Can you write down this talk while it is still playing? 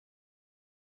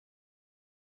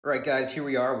All right, guys, here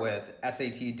we are with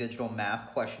SAT Digital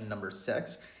Math question number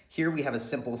 6. Here we have a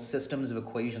simple systems of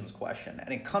equations question,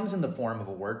 and it comes in the form of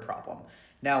a word problem.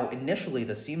 Now, initially,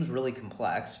 this seems really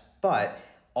complex, but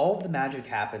all of the magic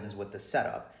happens with the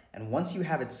setup. And once you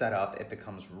have it set up, it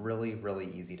becomes really,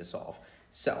 really easy to solve.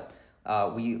 So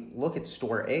we look at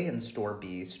store A and store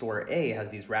B. Store A has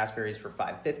these raspberries for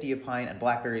 $5.50 a pint and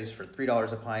blackberries for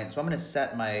 $3 a pint. So I'm going to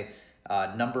set my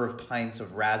number of pints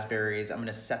of raspberries. I'm going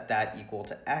to set that equal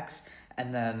to X.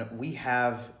 And then we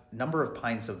have number of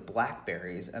pints of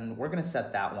blackberries, and we're going to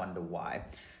set that one to Y.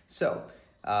 So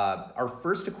our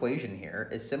first equation here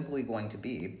is simply going to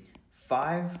be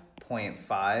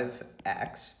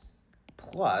 5.5x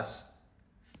plus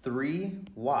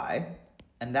 3y,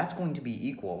 and that's going to be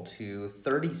equal to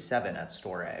 37 at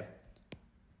store A.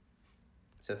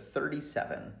 So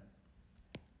 37.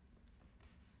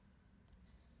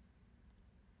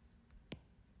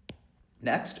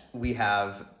 Next, we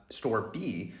have store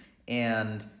B,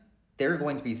 and they're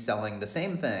going to be selling the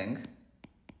same thing,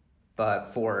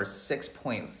 but for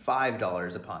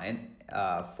 $6.5 a pint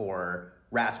for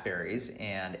raspberries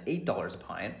and $8 a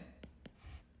pint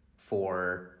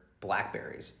for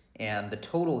blackberries. And the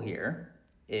total here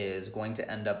is going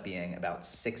to end up being about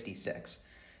 66.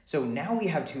 So now we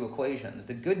have two equations.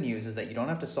 The good news is that you don't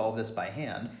have to solve this by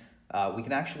hand. We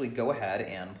can actually go ahead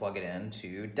and plug it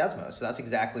into Desmos. So that's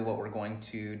exactly what we're going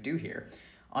to do here.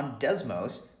 On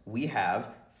Desmos, we have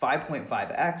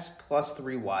 5.5x plus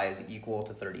 3y is equal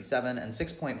to 37, and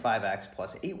 6.5x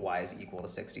plus 8y is equal to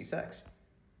 66.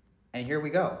 And here we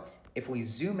go. If we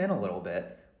zoom in a little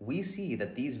bit, we see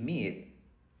that these meet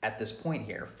at this point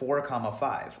here, 4,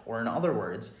 5, or in other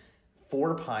words,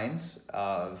 4 pints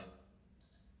of,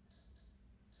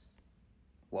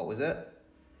 what was it?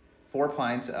 4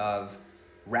 pints of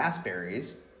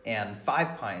raspberries and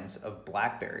 5 pints of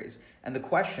blackberries. And the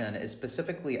question is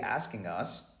specifically asking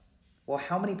us, well,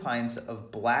 how many pints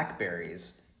of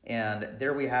blackberries? And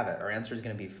there we have it. Our answer is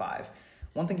going to be 5.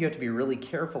 One thing you have to be really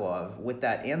careful of with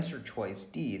that answer choice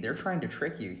D, they're trying to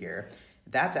trick you here.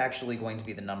 That's actually going to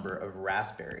be the number of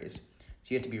raspberries.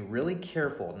 So you have to be really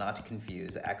careful not to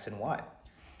confuse X and Y.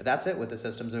 But that's it with the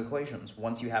systems of equations.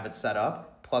 Once you have it set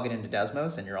up, plug it into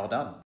Desmos and you're all done.